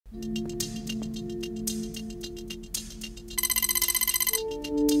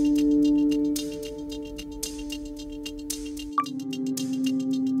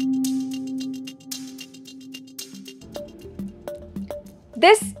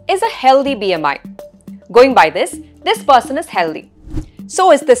is a healthy BMI. Going by this person is healthy.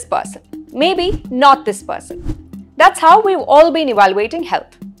 So is this person. Maybe not this person. That's how we've all been evaluating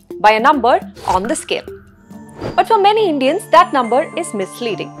health, by a number on the scale. But for many Indians, that number is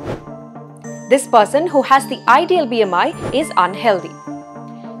misleading. This person who has the ideal BMI is unhealthy.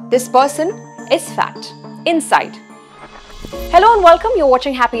 This person is fat, inside. Hello and welcome, you're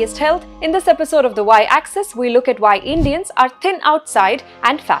watching Happiest Health. In this episode of the Y-axis, we look at why Indians are thin outside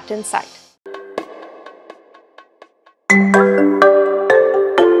and fat inside.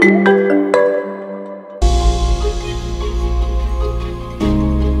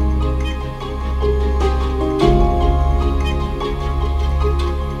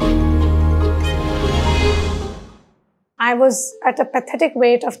 I was at a pathetic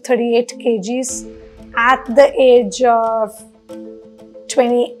weight of 38 kgs at the age of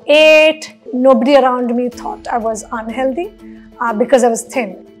 28. Nobody around me thought I was unhealthy because I was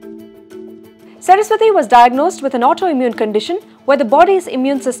thin. Saraswati was diagnosed with an autoimmune condition where the body's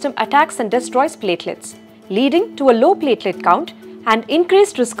immune system attacks and destroys platelets, leading to a low platelet count and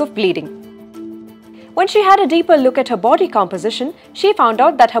increased risk of bleeding. When she had a deeper look at her body composition, she found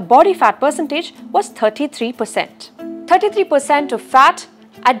out that her body fat percentage was 33%. 33% of fat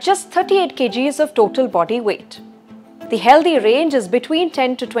at just 38 kgs of total body weight. The healthy range is between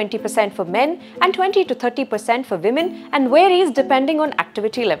 10 to 20% for men and 20 to 30% for women and varies depending on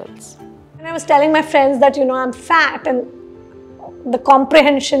activity levels. And I was telling my friends that, I'm fat, and the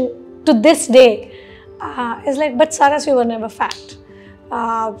comprehension to this day is like, but Saras, you were never fat.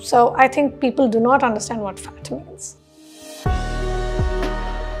 So I think people do not understand what fat means.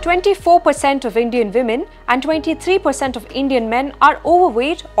 24% of Indian women and 23% of Indian men are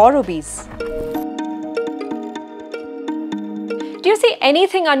overweight or obese. Do you see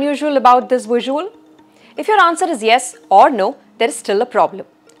anything unusual about this visual? If your answer is yes or no, there is still a problem.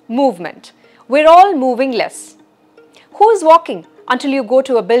 Movement. We're all moving less. Who is walking until you go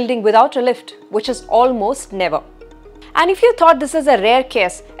to a building without a lift, which is almost never? And if you thought this is a rare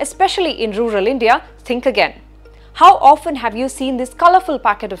case, especially in rural India, think again. How often have you seen this colorful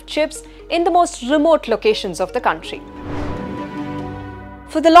packet of chips in the most remote locations of the country?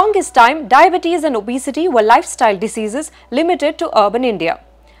 For the longest time, diabetes and obesity were lifestyle diseases limited to urban India.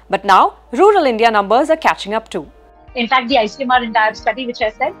 But now, rural India numbers are catching up too. In fact, the ICMR in diabetes study, which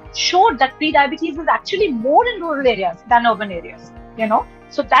I said, showed that pre-diabetes is actually more in rural areas than urban areas.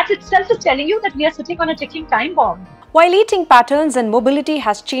 So that itself is telling you that we are sitting on a ticking time bomb. While eating patterns and mobility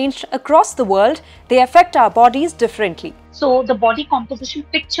has changed across the world, they affect our bodies differently. So the body composition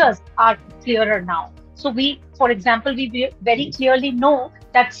pictures are clearer now. So for example, we very clearly know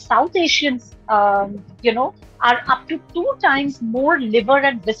that South Asians, are up to 2 times more liver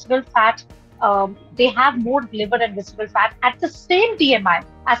and visceral fat. They have more liver and visceral fat at the same BMI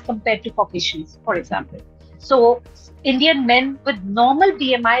as compared to Caucasians, for example. So Indian men with normal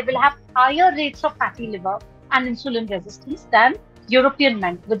BMI will have higher rates of fatty liver and insulin resistance than European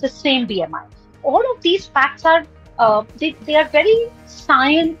men with the same BMI. All of these facts are they are very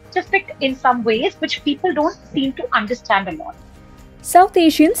scientific in some ways, which people don't seem to understand a lot. South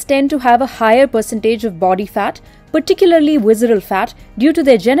Asians tend to have a higher percentage of body fat, particularly visceral fat, due to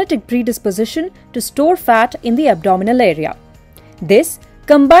their genetic predisposition to store fat in the abdominal area. This,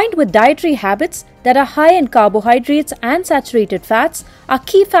 combined with dietary habits that are high in carbohydrates and saturated fats, are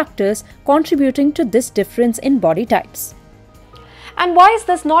key factors contributing to this difference in body types. And why is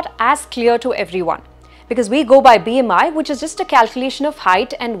this not as clear to everyone? Because we go by BMI, which is just a calculation of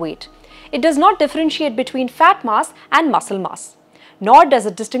height and weight. It does not differentiate between fat mass and muscle mass. Nor does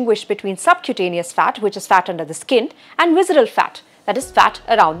it distinguish between subcutaneous fat, which is fat under the skin, and visceral fat, that is fat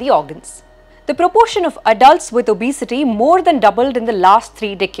around the organs. The proportion of adults with obesity more than doubled in the last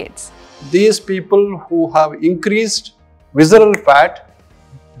 3 decades. These people who have increased visceral fat,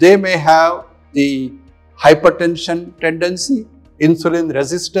 they may have the hypertension tendency, insulin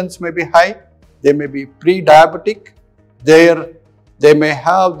resistance may be high, they may be pre-diabetic, they may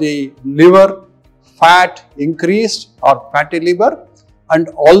have the liver fat increased or fatty liver, and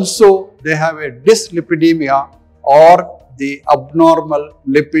also they have a dyslipidemia or the abnormal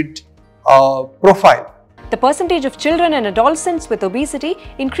lipid profile. The percentage of children and adolescents with obesity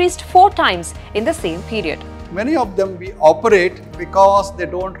increased 4 times in the same period. Many of them we operate because they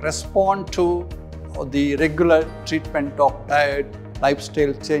don't respond to the regular treatment of diet,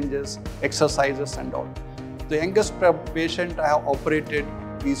 lifestyle changes, exercises and all. The youngest patient I have operated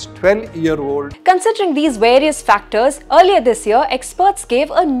is 12-year-old. Considering these various factors, earlier this year, experts gave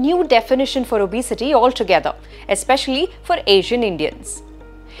a new definition for obesity altogether, especially for Asian Indians.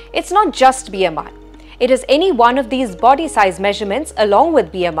 It's not just BMI. It is any one of these body size measurements along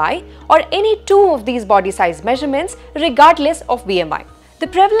with BMI or any two of these body size measurements regardless of BMI. The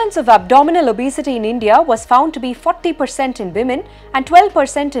prevalence of abdominal obesity in India was found to be 40% in women and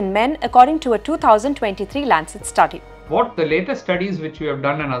 12% in men according to a 2023 Lancet study. What the latest studies which we have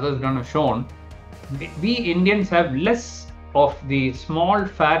done and others done have shown, we Indians have less of the small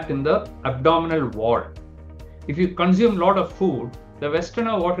fat in the abdominal wall. If you consume a lot of food, the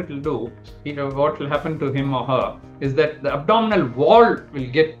Westerner, what it will do, what will happen to him or her, is that the abdominal wall will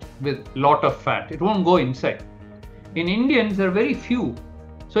get with lot of fat. It won't go inside. In Indians, there are very few,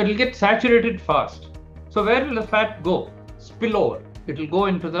 so it will get saturated fast. So where will the fat go? Spill over. It will go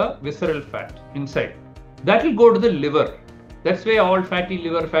into the visceral fat inside. That will go to the liver. That's why all fatty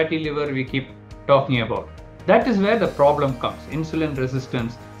liver we keep talking about. That is where the problem comes. Insulin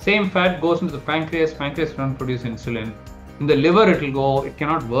resistance. Same fat goes into the pancreas. Pancreas can't produce insulin. In the liver it will go, it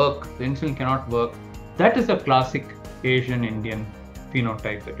cannot work, the insulin cannot work. That is the classic Asian Indian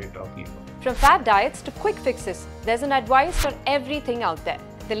phenotype that we're talking about. From fat diets to quick fixes, there's an advice for everything out there.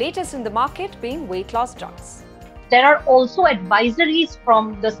 The latest in the market being weight loss drugs. There are also advisories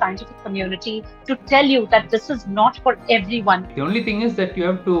from the scientific community to tell you that this is not for everyone. The only thing is that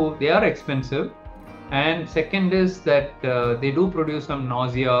they are expensive, and second is that they do produce some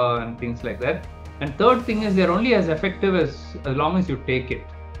nausea and things like that. And third thing is they're only as effective as long as you take it.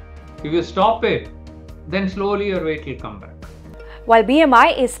 If you stop it, then slowly your weight will come back. While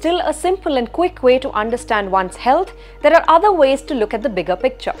BMI is still a simple and quick way to understand one's health, there are other ways to look at the bigger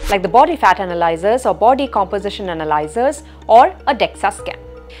picture, like the body fat analyzers or body composition analyzers or a DEXA scan.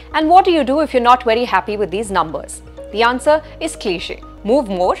 And what do you do if you're not very happy with these numbers? The answer is cliche. Move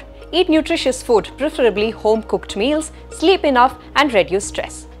more, eat nutritious food, preferably home-cooked meals, sleep enough and reduce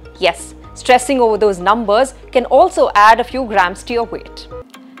stress. Yes, stressing over those numbers can also add a few grams to your weight.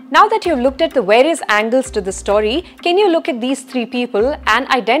 Now that you've looked at the various angles to the story, can you look at these three people and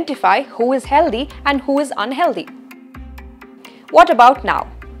identify who is healthy and who is unhealthy? What about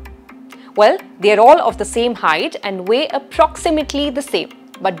now? Well, they are all of the same height and weigh approximately the same,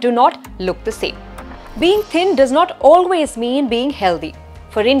 but do not look the same. Being thin does not always mean being healthy.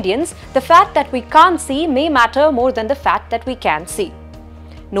 For Indians, the fat that we can't see may matter more than the fat that we can see.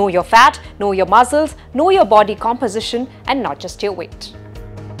 Know your fat, know your muscles, know your body composition, and not just your weight.